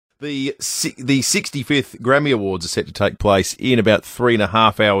The 65th Grammy Awards are set to take place in about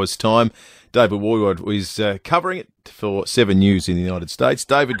 3.5 hours' time. David Woyward is covering it for 7 News in the United States.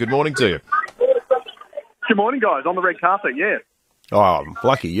 David, good morning to you. Good morning, guys. On the red carpet, yeah. Oh,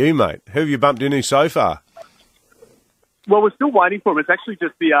 lucky you, mate. Who have you bumped into so far? Well, we're still waiting for them. It's actually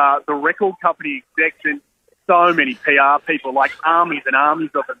just the record company execs and so many PR people, like armies and armies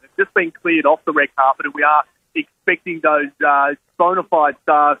of them. They've just been cleared off the red carpet, and we are expecting those bona fide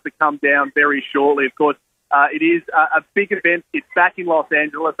stars to come down very shortly. Of course, it is a big event. It's back in Los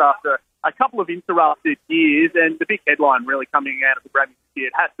Angeles after a couple of interrupted years, and the big headline really coming out of the Grammys this year,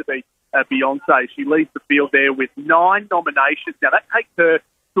 it has to be Beyonce. She leads the field there with 9 nominations. Now, that takes her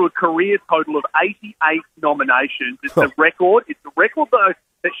to a career total of 88 nominations. It's a record. It's a record, though,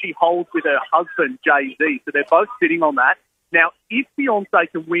 that she holds with her husband, Jay-Z. So they're both sitting on that. Now, if Beyonce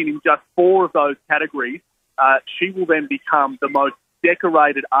can win in just 4 of those categories, she will then become the most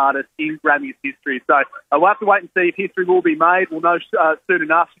decorated artist in Grammys history. So we'll have to wait and see if history will be made. We'll know soon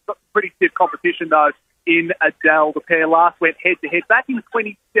enough. She's got some pretty stiff competition, though, in Adele. The pair last went head-to-head. Back in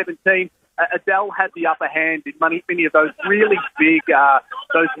 2017, Adele had the upper hand in many of those really big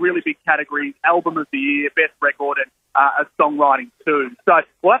categories: Album of the Year, Best Record, and a Songwriting too. So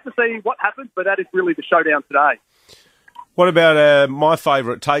we'll have to see what happens, but that is really the showdown today. What about my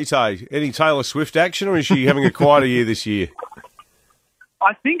favourite, Tay-Tay? Any Taylor Swift action, or is she having a quieter year this year?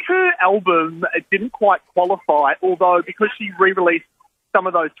 I think her album didn't quite qualify, although because she re-released some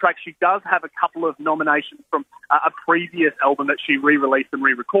of those tracks, she does have a couple of nominations from a previous album that she re-released and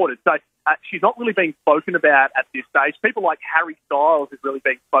re-recorded. So she's not really being spoken about at this stage. People like Harry Styles is really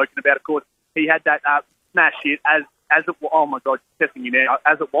being spoken about. Of course, he had that smash hit as it was. Oh my God, testing you now.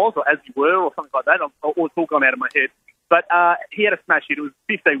 As it was, or as you were, or something like that. It's all gone out of my head. But he had a smash hit. It was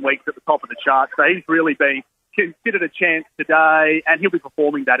 15 weeks at the top of the chart. So he's really being considered a chance today, and he'll be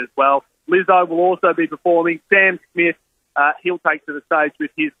performing that as well. Lizzo will also be performing. Sam Smith, he'll take to the stage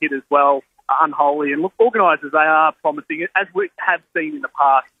with his hit as well, Unholy. And look, organisers, they are promising it, as we have seen in the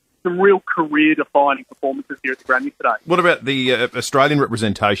past, some real career-defining performances here at the Grammys today. What about the Australian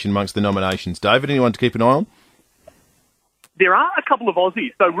representation amongst the nominations, David? Anyone to keep an eye on? There are a couple of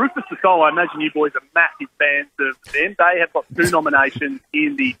Aussies. So Rufus Du Sol, I imagine you boys are massive fans of them. They have got 2 nominations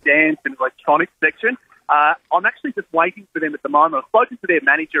in the dance and electronic section. I'm actually just waiting for them at the moment. I've spoken to their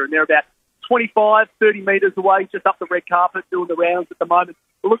manager, and they're about 25, 30 metres away, just up the red carpet, doing the rounds at the moment.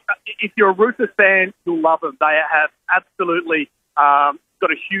 But look, if you're a Rufus fan, you'll love them. They have absolutely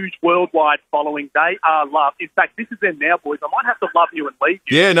got a huge worldwide following. They are loved. In fact, this is them now, boys. I might have to love you and leave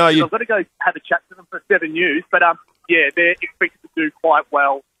you. Yeah, no, I've got to go have a chat to them for 7 News. But, yeah, they're expected to do quite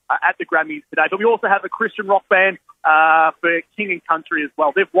well at the Grammys today. But we also have a Christian rock band for King and Country as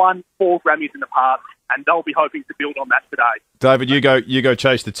well. They've won 4 Grammys in the past, and they'll be hoping to build on that today. David, you go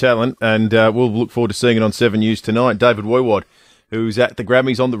chase the talent, and we'll look forward to seeing it on 7 News tonight. David Woyward, who's at the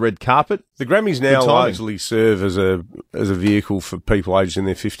Grammys on the red carpet. The Grammys now largely serve as a vehicle for people aged in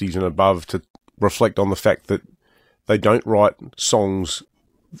their 50s and above to reflect on the fact that they don't write songs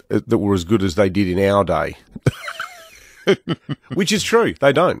that were as good as they did in our day. Which is true.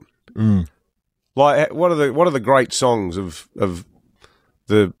 They don't. Mm. Like, what are the great songs of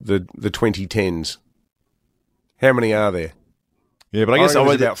the 2010s? How many are there? Yeah, but I guess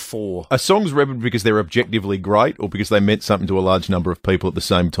about 4. Are songs remembered because they're objectively great, or because they meant something to a large number of people at the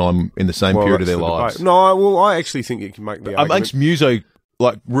same time in the same period of their lives? No, well, I actually think it can make the argument. Amongst muso,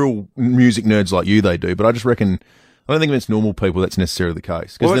 like real music nerds like you, they do. But I just reckon I don't think against normal people that's necessarily the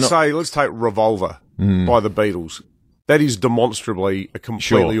case. Well, let's take Revolver by the Beatles. That is demonstrably a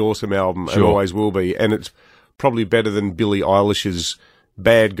completely awesome album, and always will be. And it's probably better than Billie Eilish's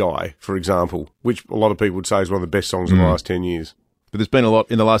Bad Guy, for example, which a lot of people would say is one of the best songs of the last 10 years. But there's been a lot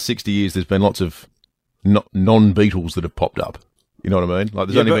in the last 60 years. There's been lots of non-Beatles that have popped up. You know what I mean? Like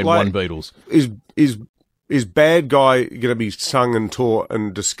there's only been one Beatles. Is Bad Guy going to be sung and taught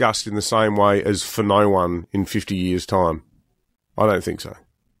and discussed in the same way as For No One in 50 years' time? I don't think so.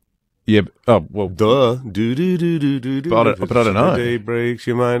 Yeah. Oh well. Duh. But I don't know. Day breaks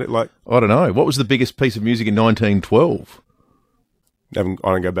your mind. I don't know. What was the biggest piece of music in 1912? I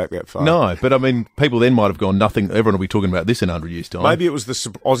don't go back that far. No, but I mean, people then might have gone nothing. Everyone will be talking about this in 100 years' time. Maybe it was the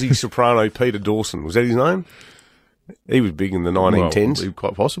Aussie soprano Peter Dawson. Was that his name? He was big in the 1910s. Well,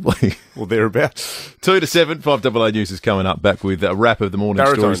 quite possibly. Well, thereabouts. 2 to 7, 5AA News is coming up. Back with a wrap of the morning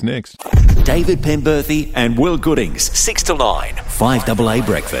stories next. David Penberthy and Will Goodings, 6 to 9, 5AA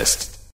Breakfast.